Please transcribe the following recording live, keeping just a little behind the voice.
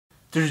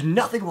There's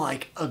nothing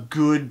like a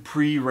good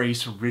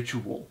pre-race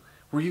ritual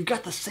where you've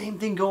got the same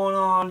thing going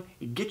on,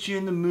 it gets you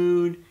in the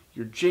mood,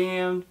 you're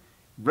jammed,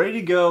 ready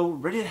to go,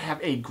 ready to have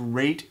a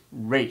great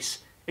race.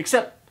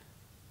 Except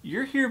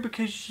you're here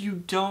because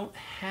you don't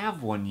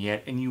have one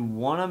yet and you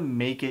want to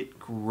make it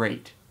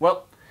great.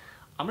 Well,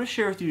 I'm going to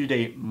share with you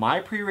today my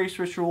pre-race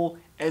ritual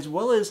as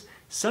well as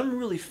some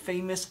really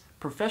famous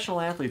professional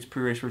athletes'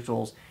 pre-race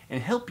rituals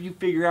and help you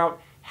figure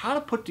out how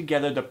to put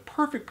together the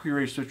perfect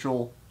pre-race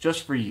ritual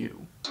just for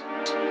you.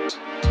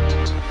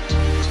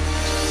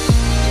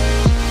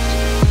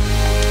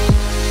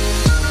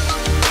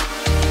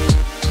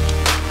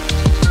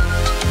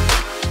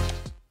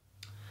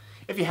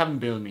 If you haven't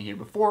been with me here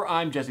before,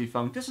 I'm Jesse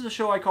Funk. This is a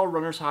show I call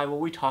Runner's High where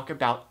we talk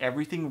about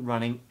everything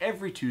running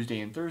every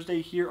Tuesday and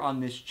Thursday here on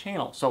this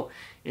channel. So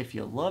if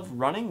you love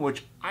running,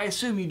 which I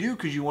assume you do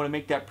because you want to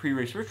make that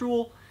pre-race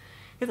ritual,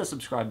 hit the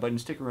subscribe button,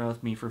 stick around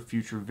with me for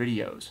future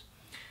videos.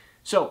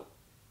 So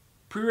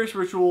pre-race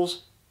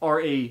rituals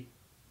are a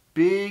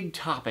big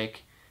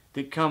topic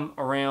that come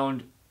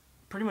around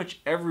pretty much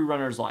every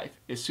runner's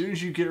life. As soon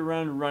as you get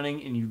around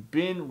running and you've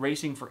been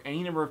racing for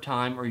any number of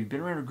time or you've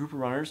been around a group of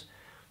runners,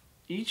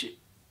 each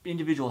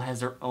individual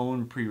has their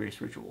own pre-race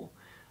ritual.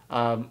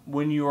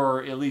 When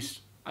you're, at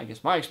least I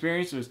guess my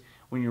experience was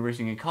when you're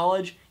racing in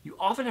college, you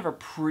often have a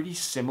pretty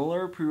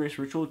similar pre-race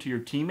ritual to your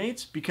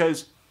teammates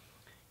because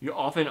you're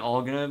often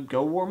all gonna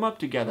go warm up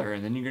together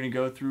and then you're gonna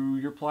go through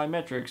your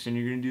plyometrics and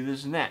you're gonna do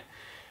this and that.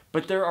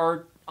 But there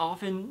are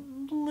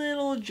often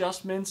little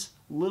adjustments,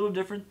 little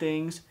different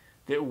things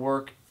that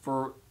work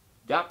for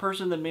that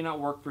person that may not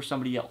work for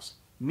somebody else.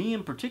 Me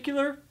in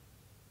particular,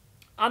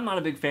 I'm not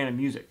a big fan of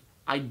music.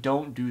 I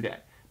don't do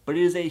that. But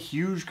it is a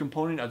huge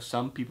component of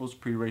some people's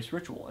pre-race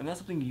ritual, and that's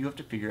something you have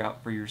to figure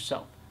out for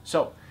yourself.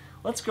 So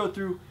let's go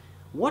through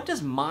what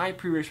does my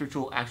pre-race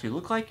ritual actually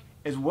look like,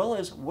 as well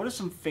as what do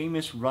some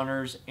famous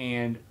runners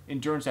and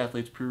endurance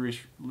athletes' pre-race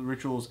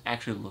rituals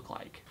actually look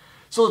like.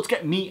 So let's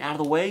get me out of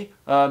the way,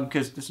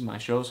 because this is my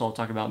show, so I'll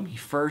talk about me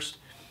first.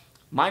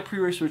 My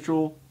pre-race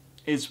ritual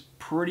is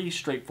pretty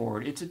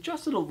straightforward. It's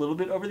adjusted a little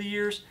bit over the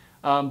years,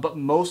 but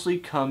mostly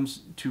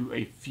comes to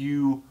a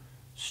few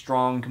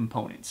strong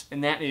components,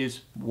 and that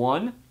is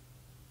one,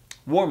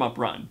 warm-up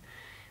run.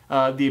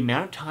 The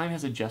amount of time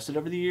has adjusted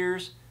over the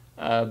years,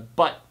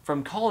 but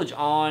from college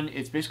on,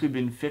 it's basically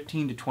been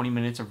 15 to 20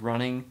 minutes of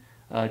running,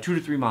 2 to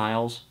 3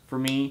 miles for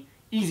me,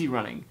 easy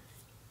running.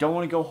 Don't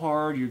want to go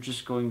hard, you're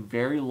just going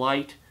very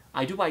light.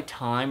 I do by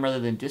time rather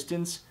than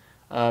distance,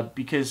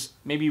 because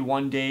maybe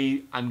one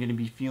day I'm going to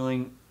be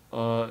feeling,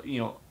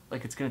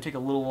 like it's going to take a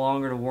little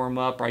longer to warm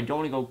up, or I don't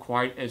want to go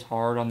quite as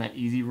hard on that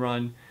easy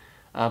run.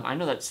 I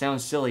know that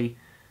sounds silly,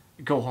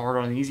 go hard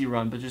on an easy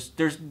run, but just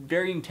there's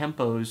varying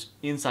tempos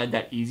inside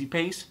that easy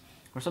pace,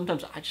 or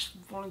sometimes I just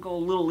want to go a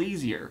little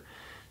easier.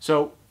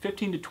 So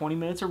 15 to 20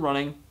 minutes of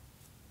running.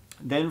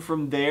 Then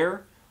from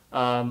there,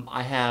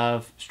 I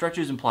have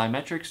stretches and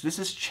plyometrics. This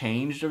has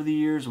changed over the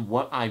years,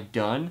 what I've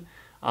done.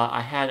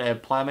 I had a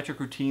plyometric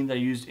routine that I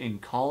used in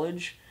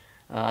college.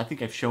 I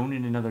think I've shown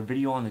in another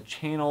video on the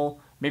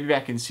channel, maybe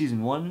back in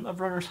season 1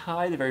 of Runner's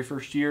High, the very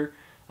first year.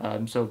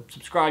 So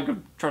subscribe, go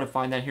try to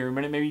find that here in a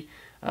minute maybe.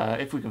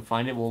 If we can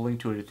find it, we'll link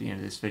to it at the end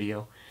of this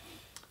video.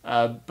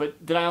 But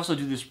then I also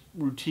do this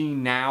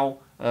routine now,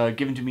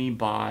 given to me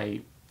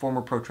by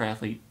former pro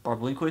triathlete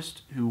Barb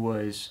Lindquist, who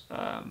was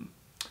kind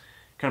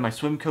of my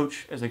swim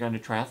coach as I got into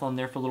triathlon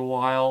there for a little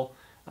while.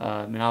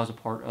 And I was a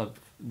part of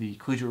the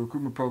collegiate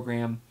recruitment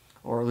program,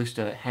 or at least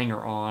a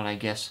hanger-on, I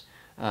guess,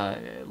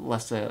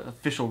 less an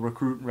official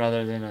recruit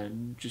rather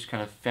than just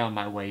kind of found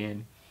my way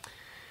in.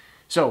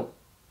 So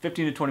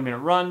 15 to 20 minute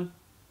run.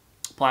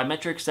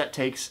 Plyometrics, that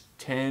takes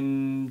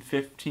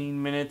 10-15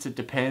 minutes. It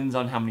depends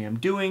on how many I'm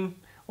doing.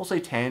 We'll say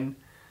 10.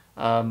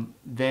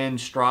 Then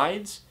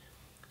strides.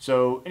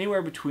 So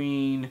anywhere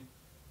between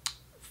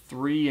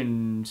 3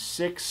 and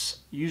 6.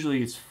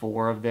 Usually it's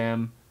 4 of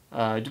them.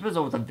 It depends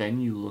on what the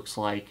venue looks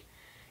like.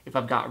 If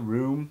I've got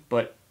room,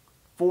 but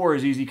 4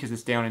 is easy because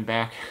it's down and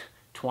back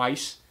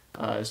twice.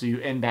 So you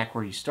end back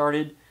where you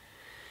started.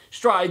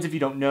 Strides, if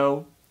you don't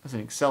know, is an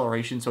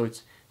acceleration. So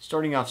it's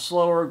starting off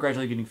slower,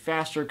 gradually getting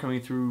faster, coming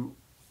through,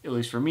 at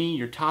least for me,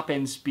 your top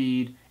end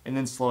speed, and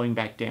then slowing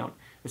back down.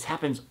 This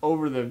happens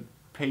over the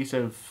pace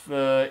of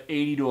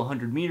 80 to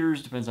 100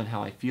 meters, depends on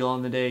how I feel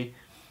on the day.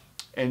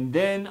 And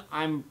then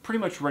I'm pretty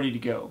much ready to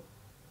go.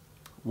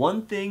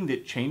 One thing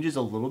that changes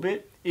a little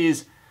bit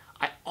is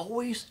I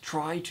always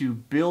try to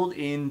build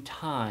in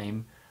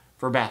time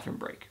for a bathroom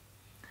break.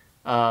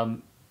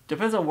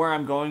 Depends on where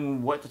I'm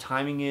going, what the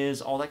timing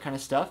is, all that kind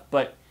of stuff,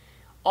 but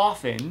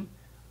often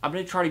I'm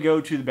going to try to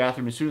go to the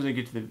bathroom as soon as I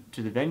get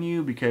to the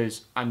venue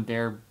because I'm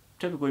there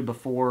typically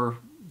before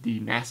the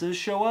masses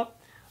show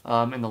up,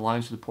 and the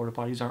lines for the porta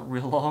potties aren't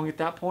real long at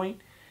that point.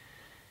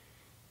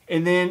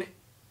 And then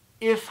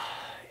if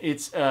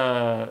it's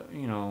early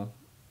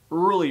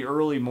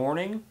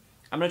morning,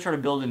 I'm going to try to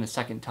build in a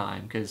second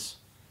time because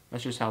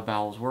that's just how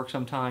bowels work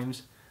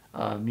sometimes.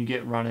 You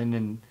get running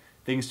and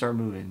things start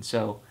moving.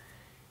 So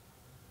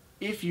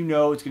If you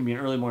know it's going to be an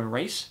early morning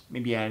race,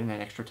 maybe add in that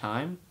extra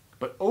time.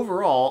 But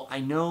overall, I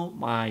know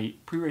my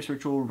pre-race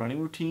ritual running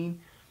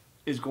routine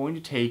is going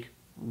to take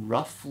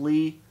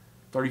roughly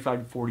 35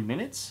 to 40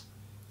 minutes.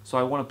 So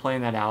I want to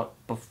plan that out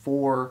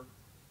before,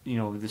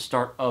 the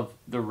start of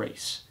the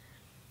race.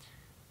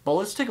 But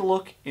let's take a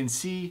look and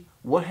see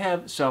what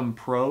have some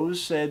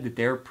pros said that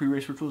their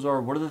pre-race rituals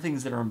are. What are the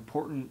things that are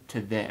important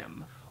to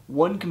them?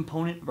 One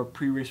component of a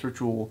pre-race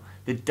ritual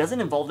that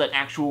doesn't involve that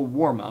actual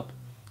warm-up,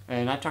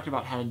 and I've talked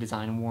about how to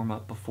design a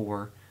warm-up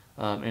before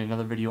in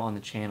another video on the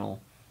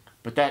channel,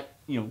 but that,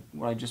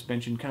 what I just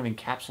mentioned kind of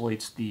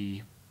encapsulates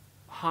the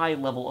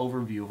high-level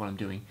overview of what I'm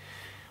doing.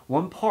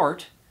 One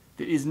part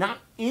that is not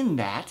in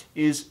that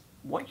is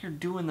what you're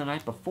doing the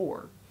night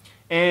before.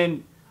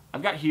 And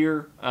I've got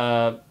here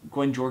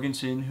Gwen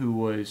Jorgensen, who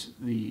was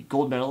the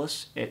gold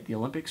medalist at the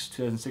Olympics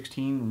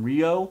 2016 in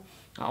Rio.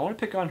 I want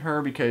to pick on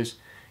her because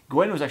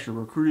Gwen was actually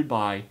recruited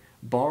by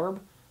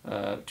Barb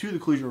to the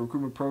collegiate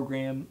recruitment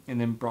program and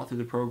then brought through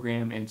the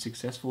program and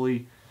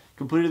successfully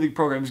completed the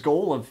program's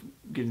goal of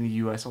getting the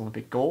U.S.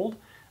 Olympic gold.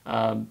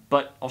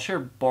 But I'll share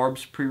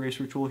Barb's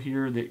pre-race ritual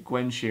here that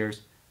Gwen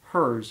shares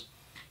hers.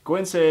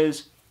 Gwen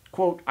says,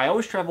 quote, "I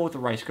always travel with a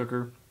rice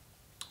cooker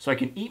so I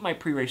can eat my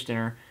pre-race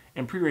dinner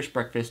and pre-race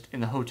breakfast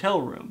in the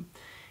hotel room.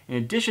 In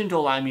addition to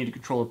allowing me to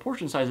control the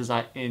portion sizes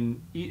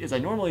and eat as I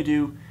normally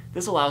do,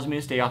 this allows me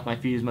to stay off my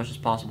feet as much as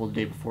possible the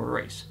day before a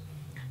race."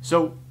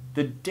 So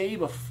the day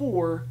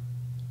before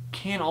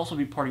can also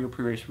be part of your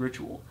pre-race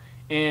ritual.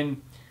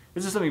 And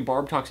this is something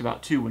Barb talks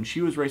about too. When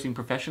she was racing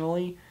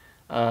professionally,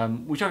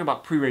 we talk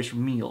about pre-race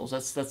meals.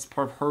 That's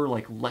part of her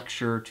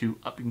lecture to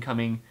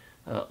up-and-coming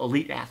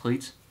elite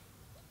athletes.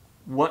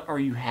 What are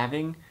you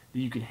having that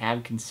you can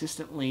have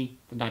consistently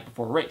the night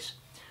before a race?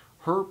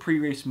 Her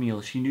pre-race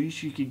meal, she knew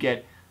she could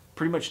get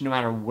pretty much no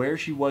matter where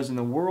she was in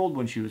the world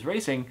when she was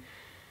racing,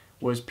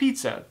 was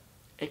pizza.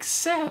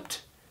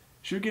 Except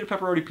she would get a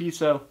pepperoni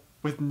pizza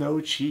with no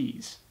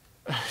cheese.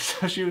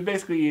 So she was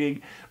basically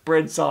eating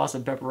bread, sauce,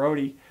 and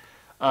pepperoni.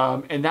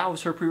 And that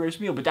was her pre-race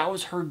meal, but that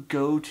was her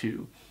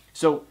go-to.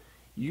 So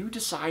you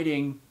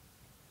deciding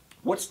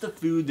what's the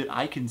food that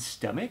I can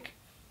stomach?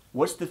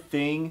 What's the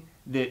thing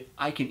that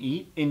I can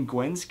eat? In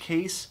Gwen's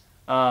case,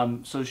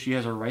 so she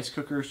has a rice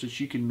cooker so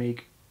she can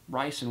make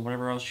rice and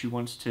whatever else she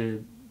wants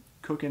to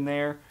cook in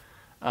there.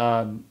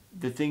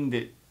 The thing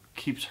that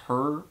keeps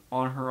her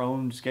on her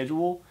own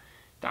schedule,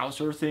 that was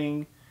her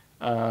thing.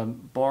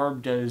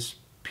 Barb does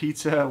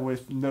pizza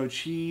with no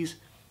cheese.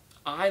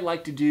 I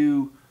like to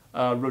do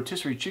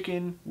rotisserie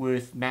chicken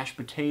with mashed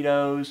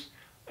potatoes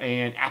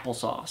and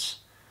applesauce.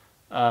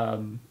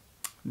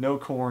 No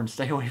corn,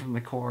 stay away from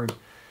the corn.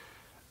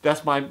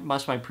 That's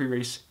my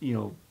pre-race,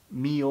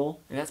 meal,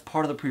 and that's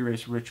part of the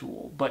pre-race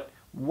ritual. But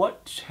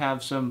what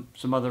have some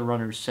other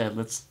runners said?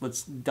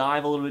 Let's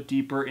dive a little bit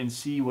deeper and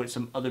see what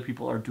some other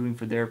people are doing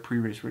for their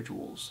pre-race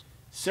rituals.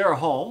 Sara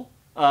Hall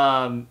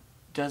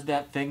does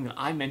that thing that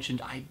I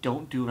mentioned I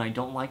don't do and I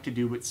don't like to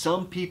do, but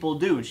some people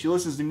do, and she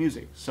listens to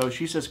music. So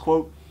she says,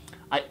 quote,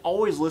 "I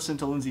always listen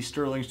to Lindsey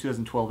Stirling's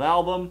 2012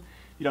 album."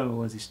 You don't know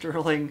Lindsey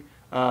Stirling,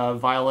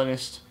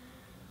 violinist,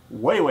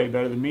 way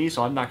better than me,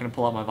 so I'm not going to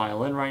pull out my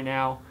violin right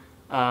now.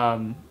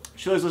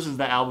 She always listens to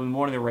that album in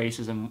one of the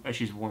races and as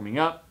she's warming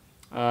up.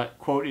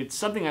 Quote, "It's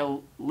something I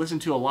listen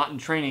to a lot in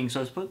training,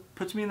 so it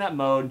puts me in that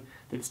mode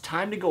that it's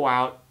time to go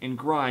out and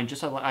grind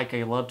just like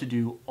I love to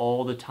do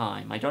all the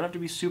time. I don't have to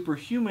be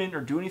superhuman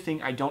or do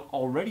anything I don't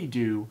already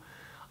do.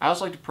 I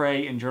also like to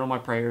pray and journal my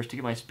prayers to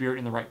get my spirit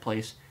in the right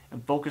place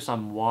and focus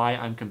on why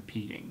I'm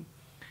competing."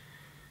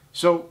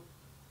 So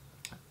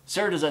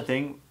Sara does that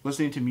thing,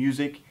 listening to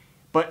music,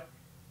 but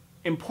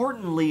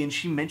importantly, and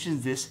she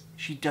mentions this,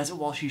 she does it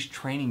while she's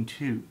training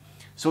too.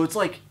 So it's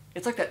like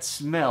that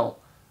smell,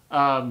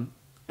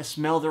 a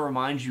smell that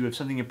reminds you of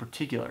something in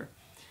particular,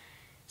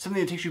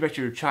 something that takes you back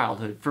to your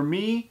childhood. For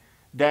me,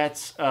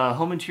 that's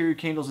home interior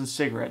candles and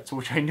cigarettes,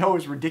 which I know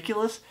is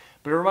ridiculous,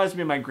 but it reminds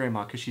me of my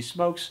grandma because she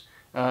smokes.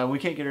 We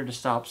can't get her to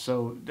stop,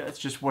 so that's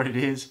just what it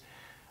is.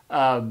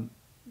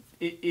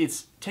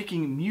 It's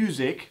taking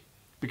music,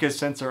 because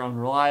scents are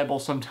unreliable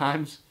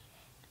sometimes,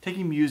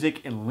 taking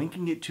music and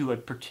linking it to a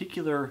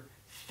particular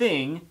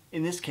thing,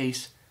 in this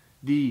case,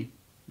 the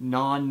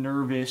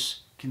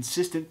non-nervous,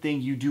 consistent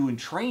thing you do in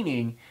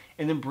training,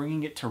 and then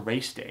bringing it to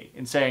race day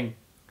and saying,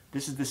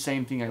 this is the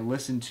same thing I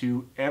listen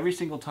to every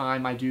single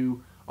time I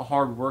do a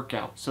hard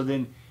workout. So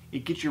then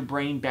it gets your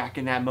brain back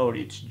in that mode.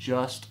 It's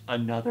just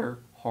another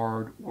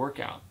hard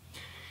workout.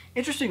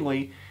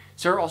 Interestingly,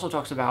 Sara also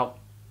talks about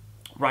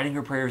writing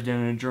her prayers down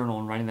in a journal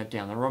and writing that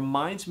down. That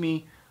reminds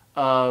me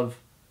of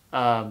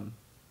 13-time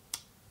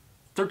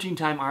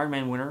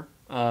Ironman winner,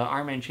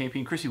 Ironman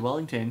champion, Chrissy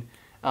Wellington.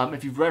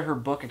 If you've read her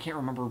book, I can't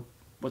remember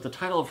what the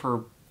title of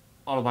her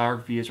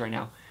autobiography is right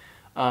now.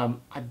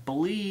 I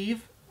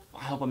believe,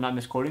 I hope I'm not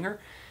misquoting her,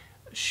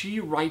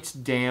 she writes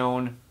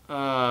down,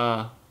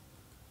 I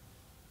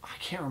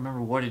can't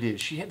remember what it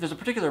is. There's a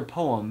particular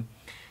poem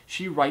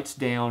she writes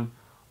down,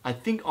 I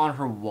think on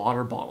her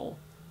water bottle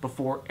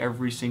before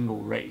every single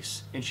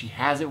race. And she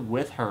has it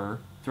with her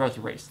throughout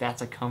the race.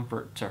 That's a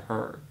comfort to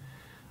her.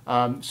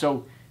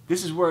 So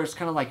this is where it's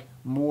kind of like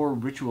more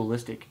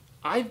ritualistic.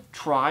 I've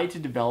tried to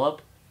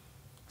develop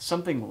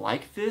something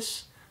like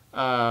this.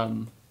 I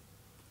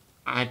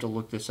had to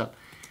look this up.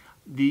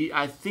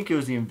 I think it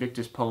was the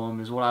Invictus poem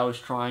is what I was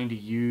trying to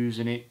use,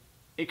 and it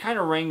kind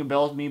of rang a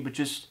bell with me, but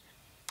just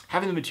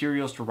having the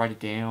materials to write it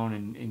down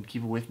and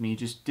keep it with me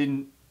just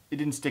didn't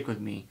stick with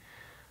me.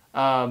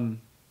 I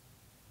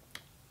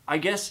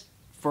guess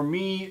for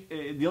me,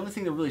 the only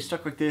thing that really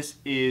stuck with this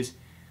is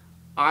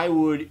I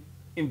would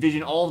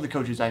envision all of the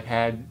coaches I've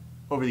had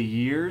over the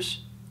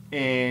years,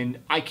 and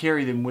I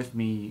carry them with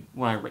me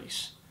when I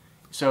race.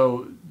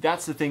 So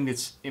that's the thing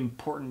that's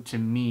important to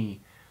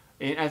me.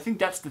 And I think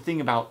that's the thing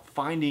about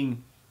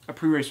finding a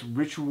pre-race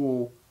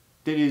ritual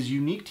that is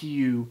unique to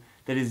you,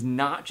 that is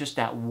not just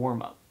that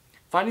warm-up.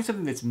 Finding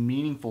something that's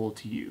meaningful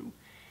to you.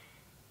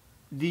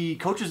 The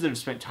coaches that have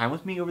spent time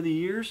with me over the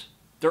years,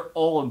 they're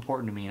all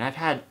important to me. And I've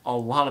had a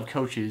lot of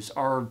coaches.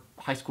 Our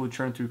high school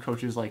churned through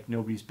coaches like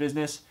nobody's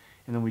business.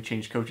 And then we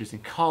changed coaches in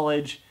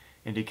college.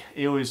 And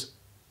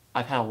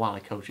I've had a lot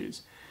of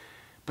coaches.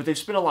 But they've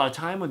spent a lot of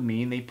time with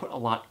me, and they put a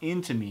lot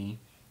into me.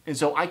 And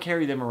so I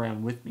carry them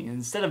around with me. And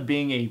instead of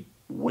being a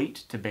weight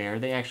to bear,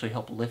 they actually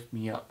help lift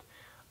me up.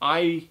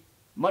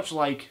 Much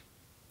like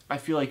I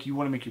feel like you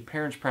want to make your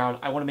parents proud,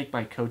 I want to make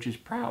my coaches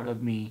proud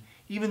of me.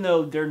 Even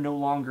though they're no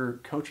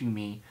longer coaching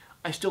me,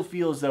 I still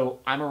feel as though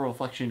I'm a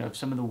reflection of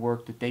some of the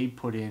work that they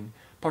put in,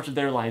 parts of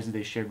their lives that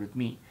they shared with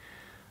me.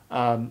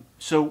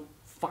 So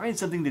find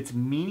something that's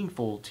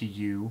meaningful to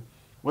you,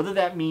 whether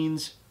that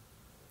means,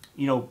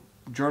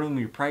 journaling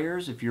your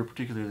prayers if you're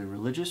particularly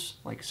religious,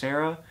 like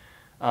Sarah,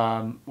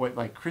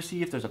 like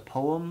Chrissy, if there's a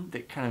poem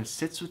that kind of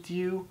sits with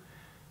you,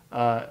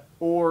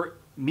 or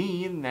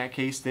me in that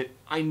case, that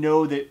I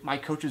know that my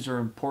coaches are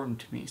important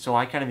to me, so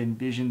I kind of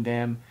envision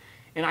them,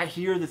 and I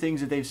hear the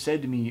things that they've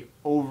said to me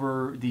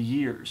over the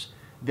years.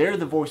 They're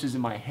the voices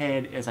in my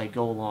head as I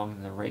go along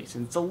in the race,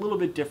 and it's a little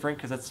bit different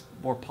because that's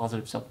more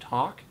positive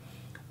self-talk,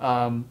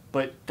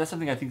 but that's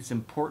something I think is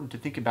important to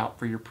think about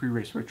for your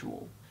pre-race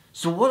ritual.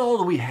 So what all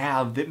do we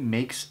have that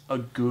makes a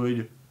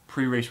good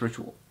pre-race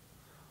ritual?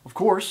 Of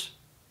course,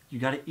 you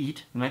got to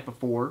eat the night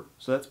before,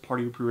 so that's part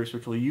of your pre-race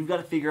ritual. You've got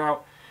to figure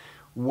out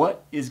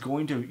what is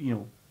going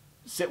to,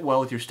 sit well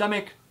with your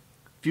stomach,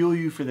 fuel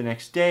you for the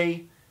next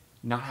day,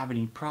 not have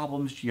any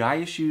problems, GI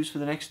issues for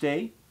the next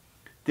day.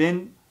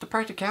 Then the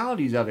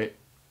practicalities of it.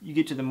 You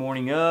get to the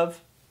morning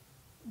of,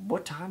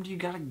 what time do you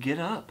got to get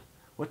up?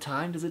 What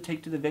time does it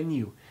take to the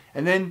venue?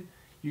 And then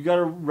you got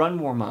to run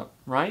warm up,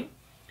 right?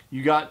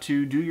 You got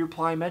to do your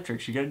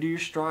plyometrics. You got to do your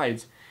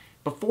strides.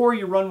 Before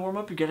you run warm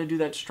up, you got to do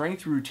that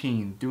strength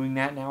routine. Doing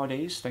that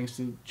nowadays, thanks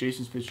to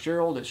Jason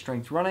Fitzgerald at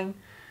Strength Running.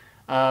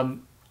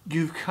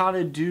 You've got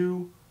to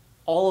do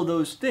all of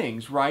those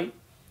things, right?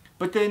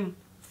 But then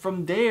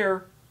from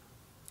there,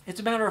 it's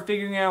a matter of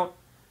figuring out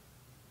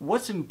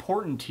what's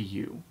important to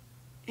you.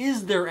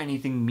 Is there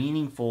anything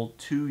meaningful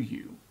to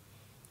you?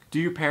 Do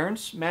your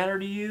parents matter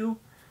to you?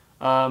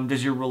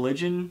 Does your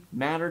religion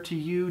matter to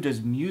you?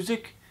 Does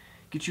music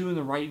get you in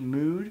the right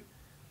mood?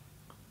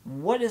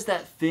 What is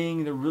that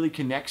thing that really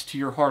connects to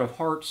your heart of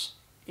hearts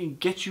and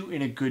gets you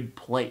in a good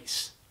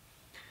place?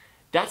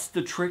 That's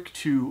the trick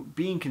to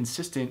being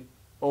consistent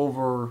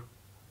over,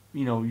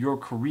 your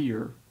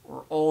career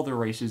or all the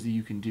races that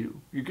you can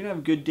do. You're going to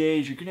have good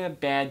days, you're going to have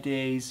bad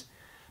days,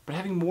 but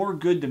having more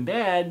good than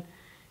bad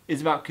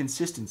is about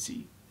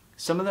consistency.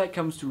 Some of that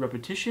comes through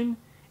repetition,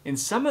 and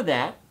some of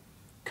that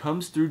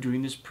comes through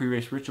doing this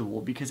pre-race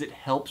ritual because it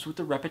helps with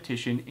the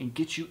repetition and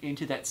gets you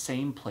into that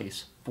same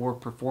place for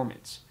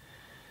performance.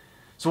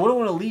 So what I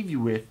want to leave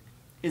you with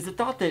is the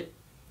thought that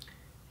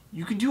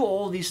you can do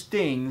all these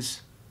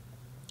things,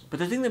 but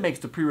the thing that makes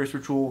the pre-race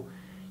ritual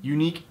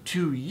unique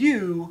to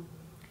you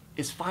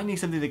is finding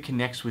something that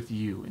connects with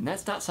you. And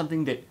that's not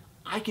something that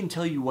I can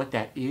tell you what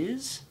that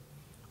is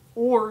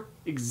or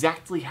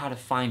exactly how to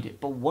find it.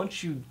 But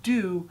once you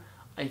do,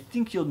 I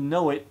think you'll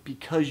know it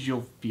because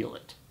you'll feel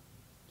it.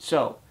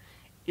 So,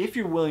 if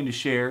you're willing to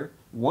share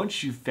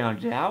once you've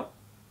found it out,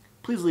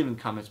 please leave in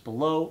the comments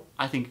below.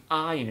 I think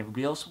I and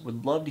everybody else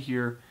would love to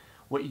hear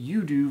what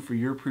you do for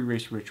your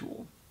pre-race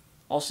ritual.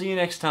 I'll see you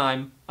next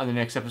time on the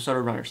next episode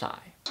of Runner's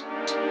High.